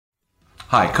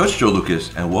Hi, Coach Joe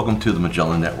Lucas, and welcome to the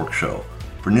Magellan Network Show.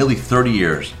 For nearly 30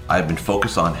 years, I've been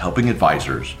focused on helping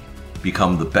advisors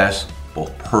become the best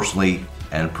both personally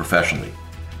and professionally.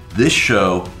 This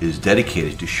show is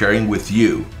dedicated to sharing with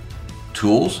you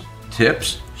tools,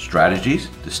 tips, strategies,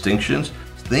 distinctions,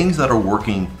 things that are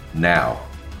working now.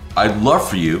 I'd love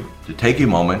for you to take a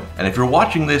moment, and if you're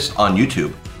watching this on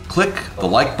YouTube, click the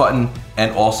like button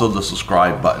and also the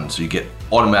subscribe button so you get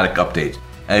automatic updates.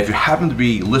 And if you happen to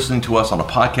be listening to us on a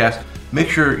podcast, make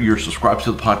sure you're subscribed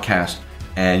to the podcast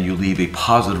and you leave a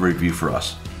positive review for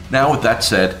us. Now, with that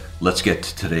said, let's get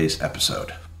to today's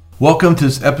episode. Welcome to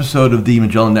this episode of the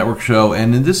Magellan Network Show.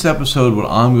 And in this episode, what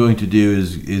I'm going to do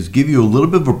is give you a little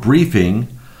bit of a briefing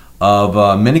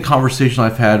of many conversations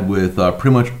I've had with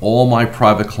pretty much all my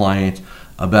private clients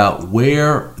about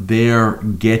where they're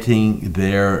getting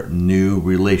their new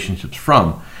relationships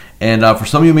from. And for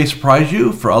some of you, it may surprise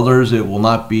you. For others, it will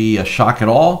not be a shock at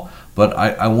all. But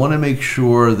I want to make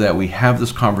sure that we have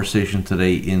this conversation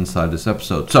today inside this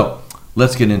episode. So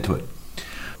let's get into it.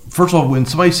 First of all, when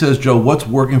somebody says, Joe, what's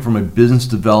working from a business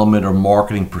development or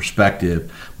marketing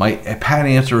perspective, my pat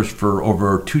answer for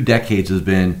over 2 decades has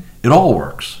been, it all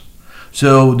works.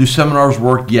 So do seminars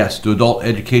work? Yes. Do adult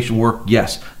education work?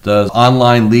 Yes. Does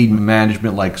online lead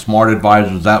management like Smart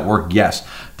Advisors, does that work? Yes.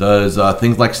 Does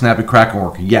things like Snappy Kraken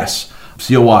work? Yes.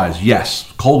 COIs?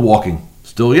 Yes. Cold walking?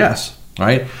 Still yes.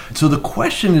 Right? So the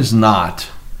question is not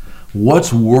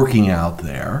what's working out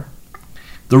there.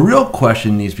 The real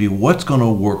question needs to be what's going to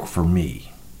work for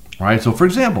me. Right? So for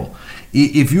example,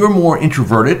 if you're more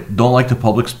introverted, don't like to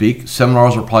public speak,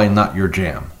 seminars are probably not your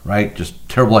jam. Right? Just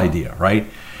terrible idea. Right?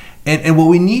 And what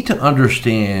we need to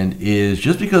understand is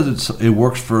just because it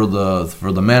works for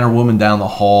the man or woman down the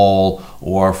hall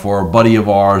or for a buddy of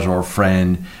ours or a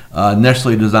friend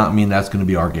necessarily does not mean that's going to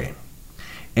be our game.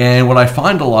 And what I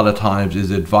find a lot of times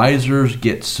is advisors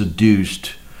get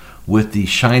seduced with the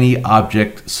shiny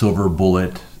object silver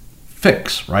bullet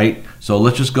fix, right? So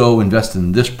let's just go invest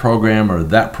in this program or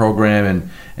that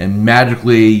program and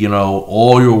magically,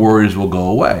 all your worries will go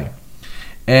away.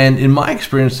 And in my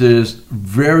experiences,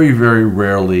 very, very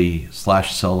rarely /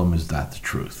 seldom is that the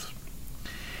truth.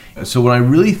 So when I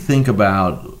really think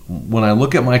about, when I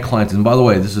look at my clients, and by the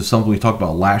way, this is something we talked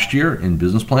about last year in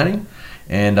business planning,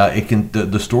 and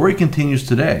the story continues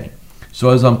today.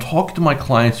 So as I'm talking to my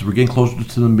clients, we're getting closer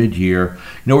to the mid-year,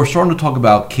 we're starting to talk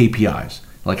about KPIs,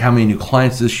 like how many new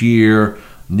clients this year,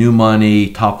 new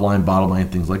money, top line, bottom line,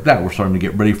 things like that. We're starting to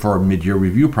get ready for our mid-year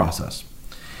review process.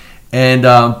 And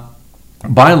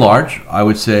by and large, I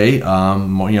would say,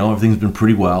 everything's been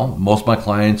pretty well. Most of my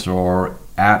clients are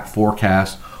at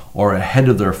forecast or ahead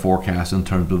of their forecast in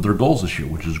terms of their goals this year,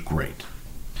 which is great.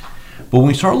 But when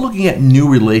we start looking at new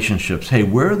relationships, hey,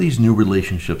 where are these new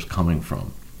relationships coming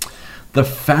from? The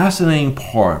fascinating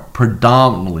part,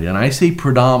 predominantly, and I say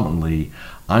predominantly,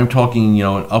 I'm talking,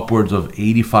 upwards of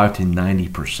 85 to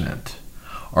 90%,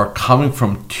 are coming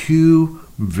from 2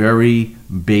 very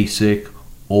basic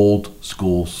old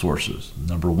school sources.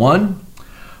 Number 1,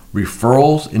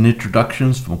 referrals and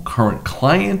introductions from current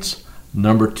clients.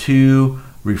 Number 2,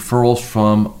 referrals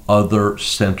from other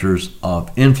centers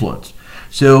of influence.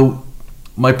 So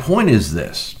my point is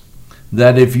this,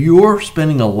 that if you're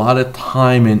spending a lot of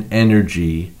time and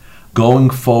energy going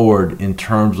forward in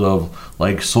terms of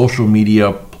like social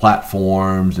media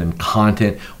platforms and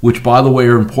content, which by the way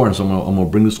are important, so I'm going to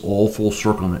bring this all full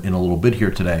circle in a little bit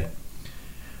here today.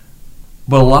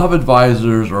 But a lot of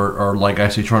advisors are, like I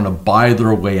say, trying to buy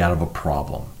their way out of a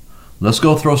problem. Let's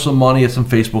go throw some money at some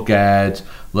Facebook ads.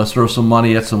 Let's throw some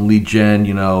money at some lead gen,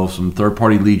 some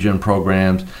third-party lead gen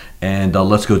programs, and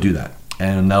let's go do that.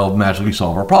 And that'll magically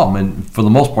solve our problem. And for the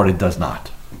most part, it does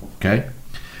not. Okay?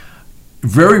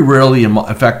 Very rarely, in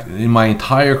fact, in my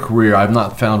entire career, I've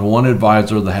not found one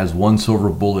advisor that has one silver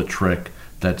bullet trick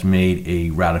that's made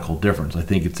a radical difference. I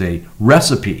think it's a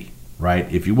recipe,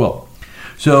 right, if you will.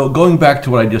 So going back to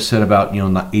what I just said about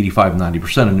 85,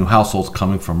 90% of new households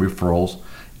coming from referrals,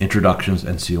 introductions,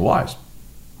 and COIs.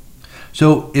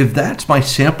 So if that's my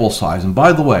sample size, and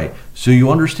by the way, so you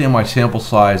understand my sample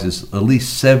size is at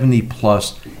least 70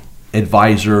 plus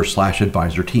advisor /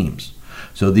 advisor teams.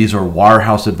 So these are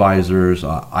wirehouse advisors,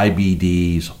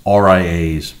 IBDs,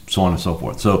 RIAs, so on and so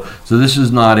forth. So this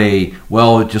is not it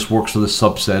just works for the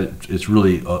subset. It's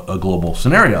really a global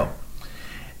scenario.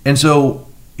 And so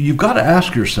you've got to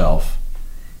ask yourself,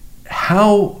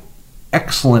 how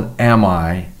excellent am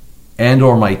I and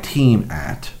or my team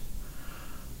at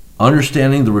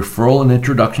understanding the referral and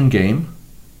introduction game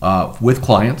with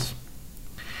clients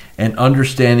and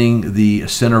understanding the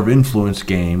center of influence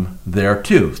game there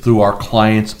too, through our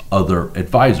clients' other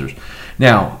advisors.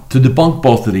 Now, to debunk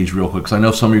both of these real quick, because I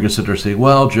know some of you are going to sit there and say,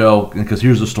 well, Joe, because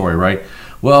here's the story, right?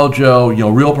 Well, Joe,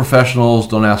 real professionals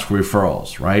don't ask for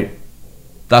referrals, right?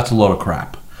 That's a load of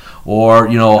crap. Or,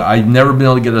 I've never been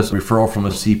able to get a referral from a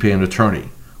CPA and attorney.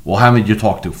 Well, how many did you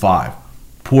talk to? 5.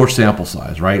 Poor sample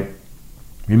size, right?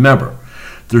 Remember,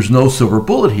 there's no silver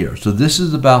bullet here. So this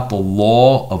is about the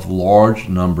law of large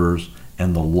numbers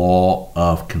and the law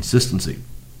of consistency.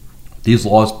 These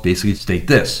laws basically state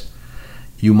this.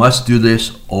 You must do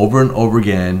this over and over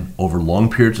again, over long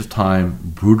periods of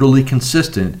time, brutally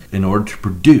consistent in order to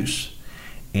produce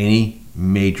any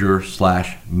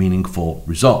major/meaningful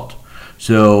result.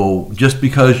 So just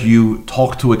because you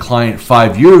talked to a client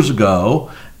 5 years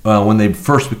ago, when they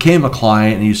first became a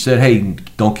client, and you said, hey,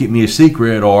 don't keep me a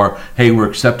secret, or hey, we're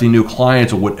accepting new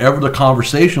clients, or whatever the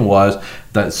conversation was,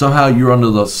 that somehow you're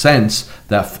under the sense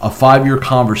that a 5-year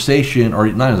conversation, or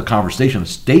not as a conversation, a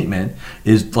statement,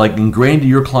 is like ingrained in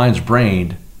your client's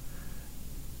brain.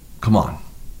 Come on.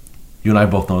 You and I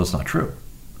both know that's not true.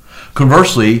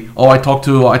 Conversely, I talked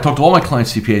to all my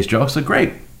clients' CPAs, Joe. I said,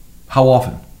 great. How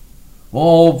often?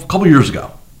 Well, a couple years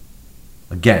ago.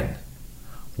 Again,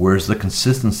 where's the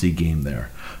consistency game there?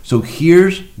 So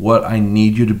here's what I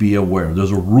need you to be aware of.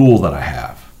 There's a rule that I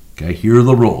have. Okay, here are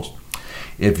the rules.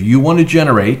 If you want to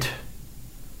generate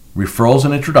referrals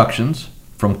and introductions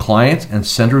from clients and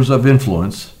centers of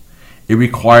influence, it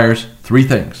requires 3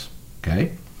 things.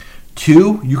 Okay?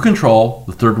 2, you control.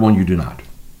 The third one, you do not.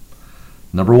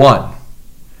 Number 1,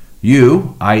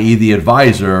 you, i.e. the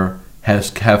advisor,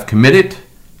 have committed,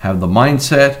 have the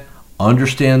mindset,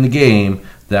 understand the game,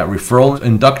 that referral,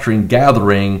 induction,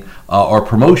 gathering, or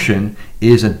promotion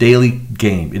is a daily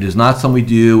game. It is not something we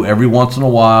do every once in a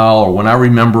while or when I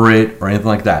remember it or anything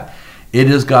like that. It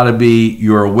has got to be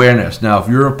your awareness. Now, if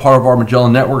you're a part of our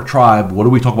Magellan Network tribe, what do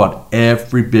we talk about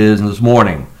every business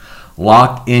morning?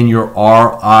 Lock in your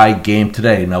RI game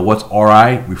today. Now, what's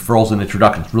RI? Referrals and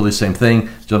introductions. It's really the same thing.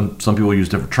 Some people use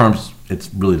different terms. It's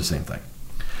really the same thing.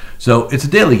 So it's a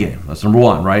daily game. That's number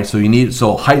 1, right? So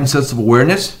heightened sense of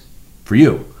awareness for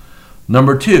you.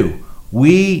 Number 2,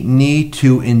 we need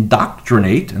to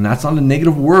indoctrinate, and that's not a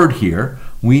negative word here.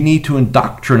 We need to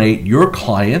indoctrinate your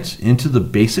clients into the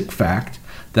basic fact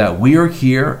that we are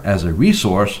here as a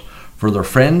resource for their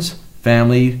friends,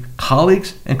 family,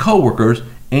 colleagues, and coworkers,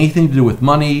 anything to do with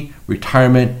money,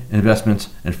 retirement, investments,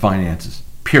 and finances,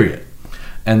 period.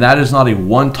 And that is not a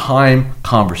one-time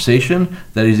conversation.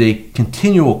 That is a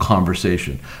continual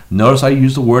conversation. Notice I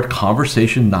use the word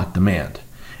conversation, not demand.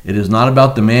 It is not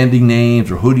about demanding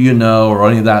names or who do you know or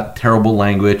any of that terrible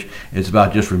language. It's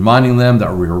about just reminding them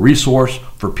that we're a resource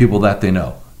for people that they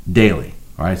know daily.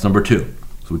 All right, it's number 2.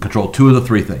 So we control 2 of the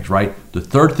 3 things, right? The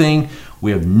third thing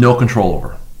we have no control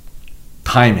over,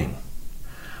 timing.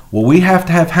 What we have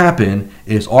to have happen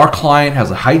is our client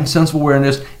has a heightened sense of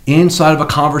awareness inside of a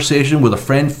conversation with a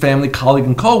friend, family, colleague,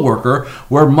 and coworker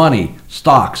where money,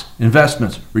 stocks,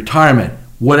 investments, retirement,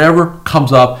 whatever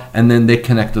comes up, and then they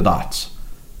connect the dots.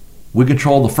 We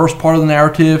control the first part of the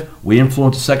narrative. We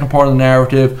influence the second part of the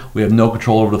narrative. We have no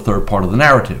control over the third part of the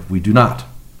narrative. We do not.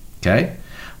 Okay?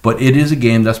 But it is a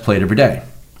game that's played every day.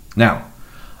 Now,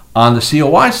 on the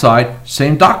COI side,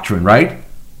 same doctrine, right?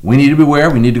 We need to be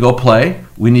aware. We need to go play.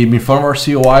 We need to be in front of our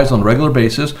COIs on a regular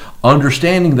basis,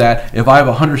 understanding that if I have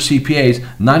 100 CPAs,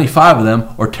 95 of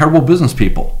them are terrible business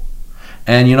people.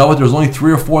 And you know what? There's only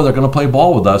 3 or 4 that are going to play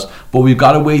ball with us, but we've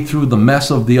got to wade through the mess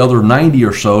of the other 90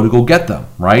 or so to go get them,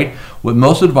 right? What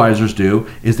most advisors do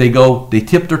is they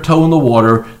tip their toe in the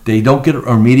water, they don't get an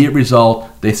immediate result,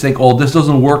 they think, oh, this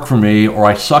doesn't work for me, or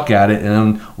I suck at it,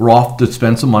 and then we're off to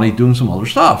spend some money doing some other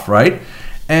stuff, right?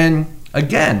 And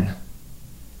again,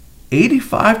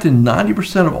 85 to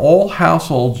 90% of all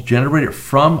households generated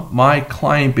from my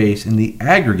client base in the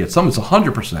aggregate, some it's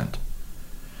 100%,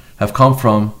 have come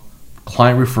from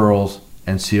client referrals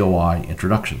and COI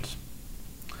introductions.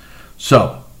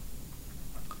 So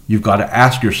you've got to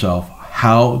ask yourself,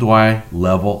 how do I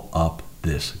level up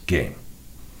this game?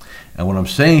 And what I'm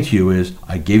saying to you is,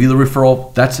 I gave you the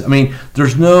referral.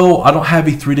 I don't have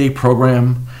a 3-day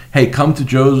program. Hey, come to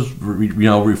Joe's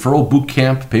referral boot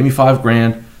camp, pay me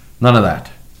 $5,000. None of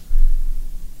that.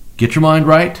 Get your mind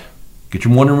right. Get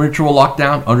your morning ritual locked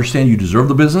down. Understand you deserve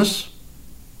the business.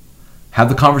 Have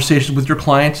the conversations with your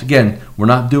clients. Again, we're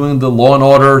not doing the Law and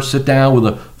Order, sit down with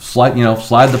a slide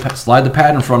the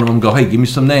pad in front of them, go, hey, give me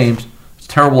some names. It's a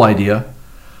terrible idea.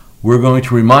 We're going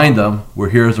to remind them we're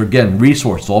here as, again,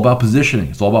 resource. It's all about positioning.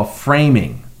 It's all about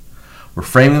framing. We're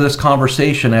framing this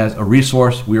conversation as a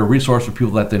resource. We are a resource for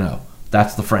people that they know.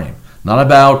 That's the frame. Not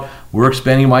about we're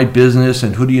expanding my business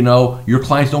and who do you know. Your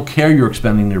clients don't care you're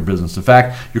expanding their business. In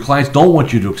fact, your clients don't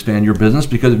want you to expand your business,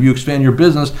 because if you expand your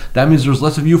business, that means there's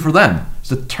less of you for them.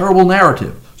 It's a terrible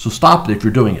narrative. So stop it if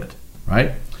you're doing it,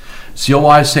 right?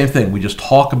 COI, same thing. We just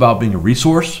talk about being a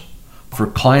resource for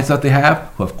clients that they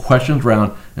have who have questions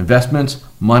around investments,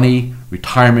 money,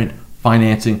 retirement,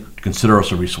 financing, to consider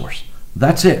us a resource.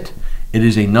 That's it. It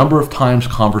is a number of times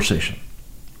conversation.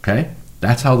 Okay?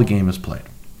 That's how the game is played.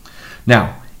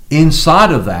 Now,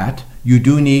 inside of that, you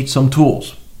do need some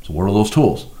tools. So what are those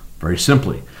tools? Very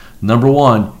simply, number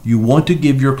one, you want to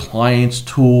give your clients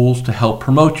tools to help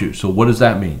promote you. So what does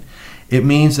that mean? It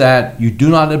means that you do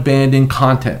not abandon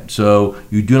content. So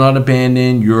you do not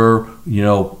abandon your,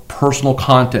 personal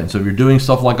content. So if you're doing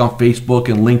stuff like on Facebook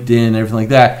and LinkedIn and everything like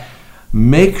that,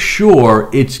 make sure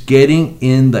it's getting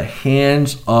in the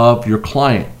hands of your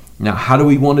client. Now, how do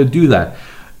we want to do that?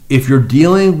 If you're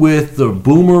dealing with the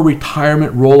boomer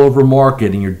retirement rollover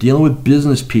market and you're dealing with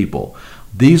business people,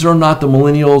 these are not the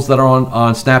millennials that are on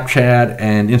Snapchat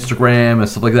and Instagram and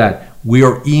stuff like that.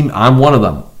 I'm one of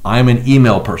them. I'm an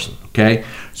email person, okay?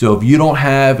 So if you don't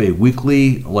have a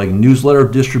weekly newsletter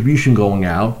distribution going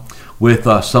out with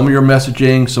some of your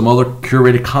messaging, some other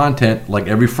curated content like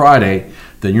every Friday,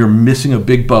 then you're missing a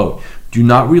big boat. Do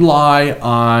not rely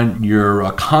on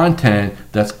your content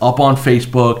that's up on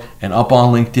Facebook and up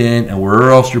on LinkedIn and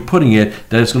wherever else you're putting it,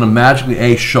 that it's going to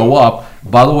magically show up.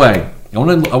 By the way, I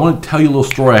want to tell you a little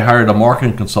story. I hired a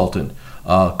marketing consultant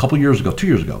a couple years ago, 2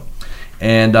 years ago.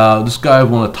 And this guy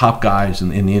was one of the top guys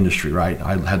in the industry, right?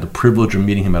 I had the privilege of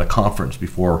meeting him at a conference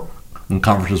when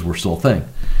conferences were still a thing.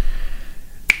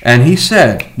 And he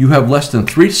said, you have less than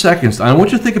 3 seconds. I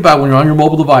want you to think about when you're on your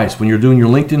mobile device, when you're doing your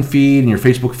LinkedIn feed and your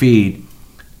Facebook feed,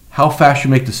 how fast you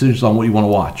make decisions on what you want to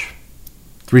watch.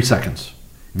 3 seconds.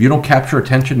 If you don't capture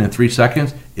attention in 3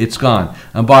 seconds, it's gone.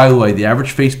 And by the way, the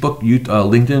average Facebook,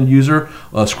 LinkedIn user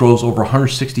scrolls over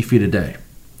 160 feet a day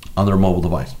on their mobile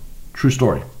device. True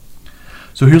story.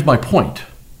 So here's my point,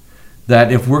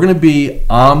 that if we're going to be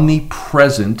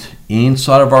omnipresent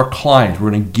inside of our clients, we're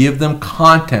going to give them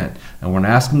content, and we're going to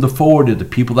ask them to forward it to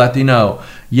people that they know.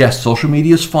 Yes, social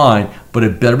media is fine, but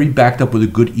it better be backed up with a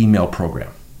good email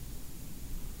program.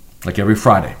 Like every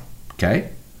Friday,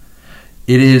 okay?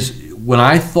 It is, when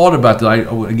I thought about that,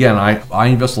 I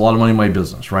invest a lot of money in my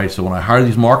business, right? So when I hire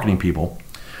these marketing people,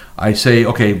 I say,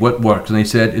 okay, what works? And they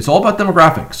said, it's all about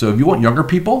demographics. So if you want younger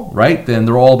people, right, then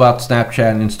they're all about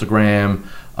Snapchat, Instagram,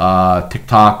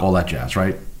 TikTok, all that jazz,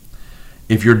 right?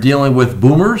 If you're dealing with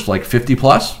boomers, like 50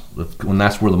 plus, when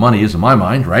that's where the money is in my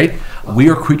mind, right? We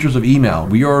are creatures of email.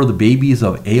 We are the babies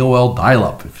of AOL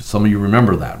dial-up, if some of you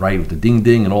remember that, right? With the ding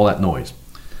ding and all that noise.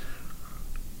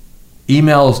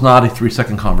 Email is not a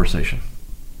 3-second conversation.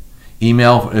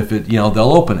 Email,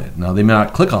 they'll open it. Now, they may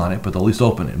not click on it, but they'll at least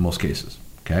open it in most cases,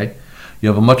 okay? You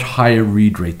have a much higher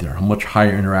read rate there, a much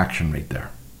higher interaction rate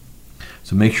there.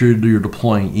 So make sure you're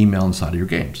deploying email inside of your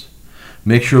games.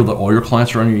 Make sure that all your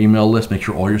clients are on your email list. Make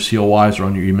sure all your COIs are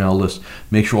on your email list.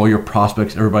 Make sure all your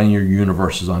prospects, everybody in your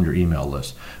universe is on your email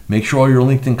list. Make sure all your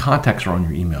LinkedIn contacts are on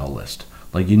your email list.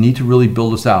 You need to really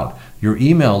build this out. Your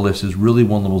email list is really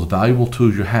one of the most valuable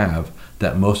tools you have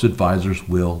that most advisors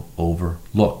will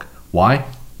overlook. Why?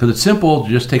 Because it's simple.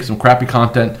 You just take some crappy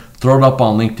content, throw it up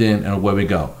on LinkedIn, and away we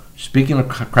go. Speaking of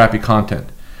crappy content,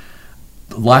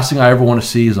 the last thing I ever want to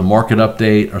see is a market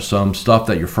update or some stuff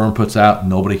that your firm puts out.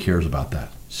 Nobody cares about that.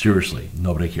 Seriously,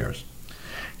 nobody cares.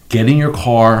 Get in your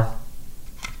car.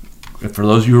 For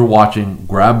those of you who are watching,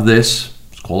 grab this.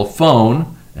 It's called a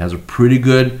phone. It has a pretty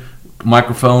good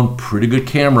microphone, pretty good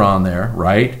camera on there,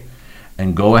 right?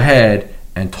 And go ahead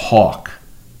and talk.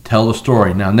 Tell the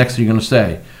story. Now, next thing you're going to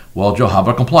say, well, Joe, how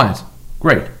about compliance?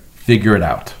 Great. Figure it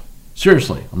out.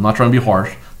 Seriously, I'm not trying to be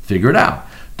harsh. Figure it out.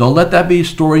 Don't let that be a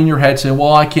story in your head saying,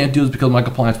 well, I can't do this because my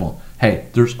compliance won't. Hey,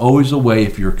 there's always a way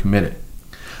if you're committed.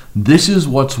 This is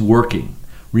what's working.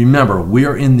 Remember, we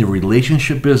are in the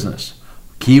relationship business.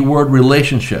 Keyword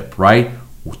relationship, right?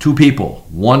 Two people,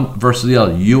 one versus the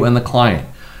other, you and the client.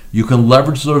 You can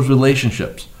leverage those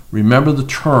relationships. Remember the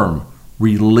term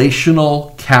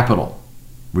relational capital.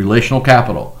 Relational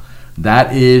capital.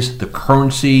 That is the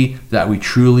currency that we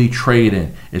truly trade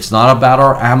in. It's not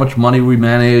about how much money we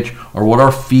manage or what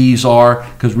our fees are.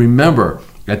 Because remember,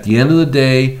 at the end of the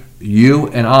day, you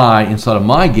and I, inside of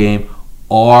my game,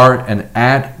 are an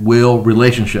at-will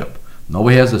relationship.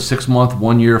 Nobody has a 6-month,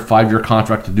 1-year, 5-year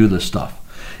contract to do this stuff.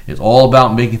 It's all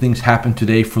about making things happen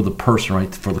today for the person,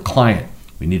 right? For the client.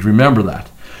 We need to remember that.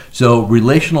 So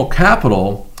relational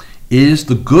capital is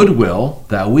the goodwill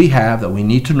that we have that we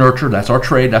need to nurture. That's our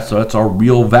trade. That's our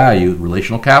real value,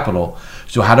 relational capital,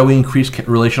 So how do we increase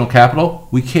relational capital?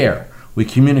 We care, we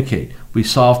communicate, we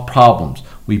solve problems,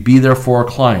 we be there for our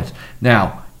clients.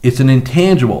 Now, it's an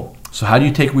intangible. So how do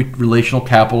you take relational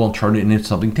capital and turn it into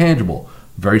something tangible?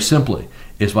 Very simply,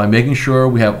 it's by making sure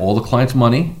we have all the clients'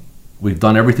 money. We've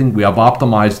done everything. We have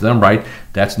optimized them, right?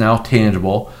 That's now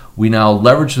tangible. We now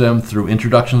leverage them through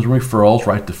introductions and referrals,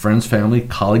 right? To friends, family,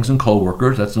 colleagues, and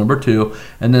coworkers. That's number 2.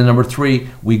 And then number 3,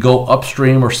 we go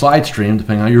upstream or sidestream,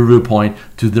 depending on your viewpoint,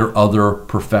 to their other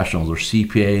professionals, their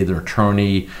CPA, their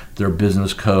attorney, their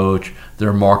business coach,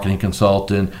 their marketing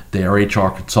consultant, their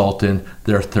HR consultant,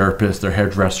 their therapist, their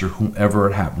hairdresser, whomever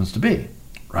it happens to be,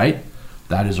 right?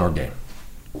 That is our game.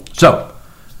 So,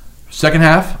 second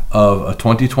half of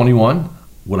 2021,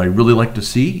 what I really like to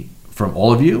see from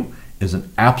all of you is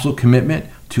an absolute commitment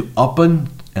to upping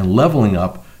and leveling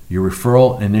up your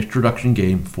referral and introduction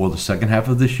game for the second half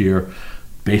of this year.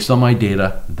 Based on my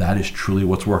data, that is truly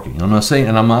what's working. I'm not saying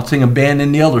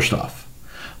abandon the other stuff,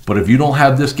 but if you don't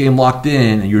have this game locked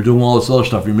in and you're doing all this other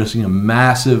stuff, you're missing a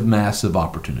massive, massive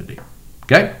opportunity.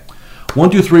 Okay? 1,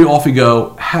 2, 3, off you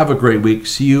go. Have a great week.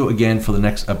 See you again for the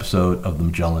next episode of the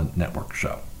Magellan Network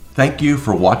Show. Thank you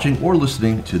for watching or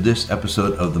listening to this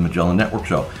episode of the Magellan Network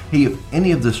Show. Hey, if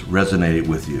any of this resonated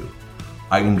with you,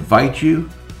 I invite you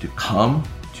to come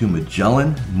to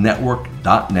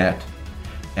MagellanNetwork.net,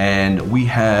 and we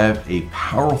have a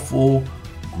powerful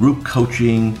group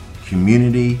coaching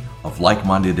community of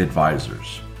like-minded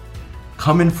advisors.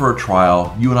 Come in for a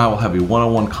trial. You and I will have a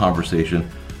one-on-one conversation.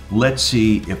 Let's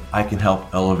see if I can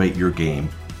help elevate your game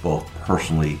both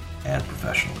personally and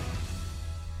professionally.